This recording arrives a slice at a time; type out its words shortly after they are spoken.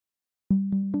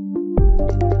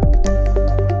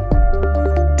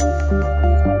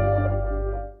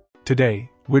Today,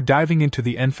 we're diving into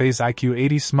the Enphase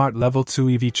IQ80 Smart Level 2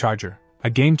 EV Charger, a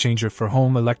game-changer for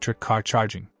home electric car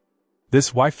charging.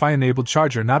 This Wi-Fi-enabled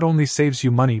charger not only saves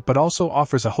you money but also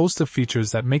offers a host of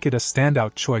features that make it a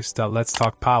standout choice. Let's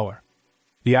talk power.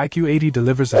 The IQ80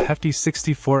 delivers a hefty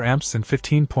 64 amps and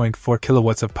 15.4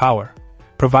 kilowatts of power,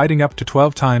 providing up to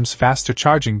 12 times faster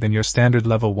charging than your standard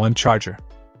Level 1 charger.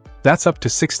 That's up to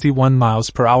 61 miles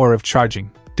per hour of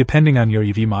charging, depending on your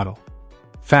EV model.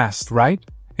 Fast, right?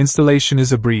 Installation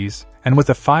is a breeze, and with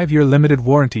a 5-year limited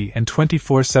warranty and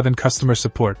 24/7 customer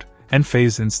support,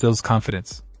 Enphase instills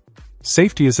confidence.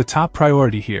 Safety is a top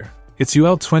priority here. It's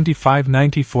UL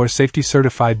 2594 safety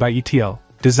certified by ETL,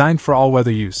 designed for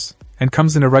all-weather use, and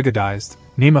comes in a ruggedized,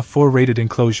 NEMA 4 rated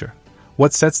enclosure.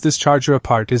 What sets this charger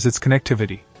apart is its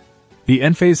connectivity. The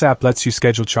Enphase app lets you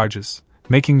schedule charges,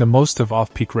 making the most of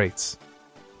off-peak rates.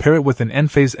 Pair it with an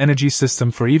Enphase energy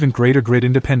system for even greater grid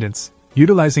independence,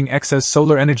 utilizing excess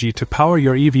solar energy to power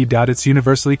your EV. It's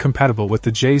universally compatible with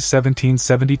the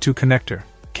J1772 connector,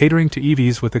 catering to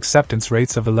EVs with acceptance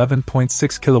rates of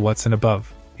 11.6 kilowatts and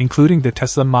above, including the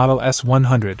Tesla Model S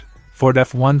 100, Ford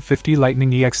F-150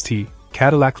 Lightning EXT,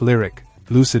 Cadillac Lyriq,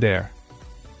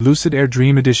 Lucid Air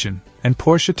Dream Edition, and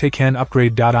Porsche Taycan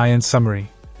Upgrade. In summary,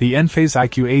 the Enphase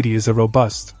IQ80 is a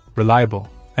robust, reliable,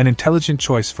 and intelligent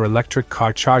choice for electric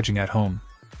car charging at home.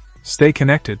 Stay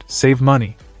connected, save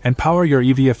money, and power your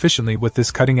EV efficiently with this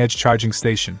cutting-edge charging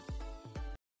station.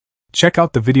 Check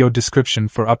out the video description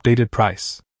for updated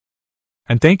price.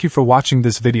 And thank you for watching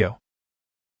this video.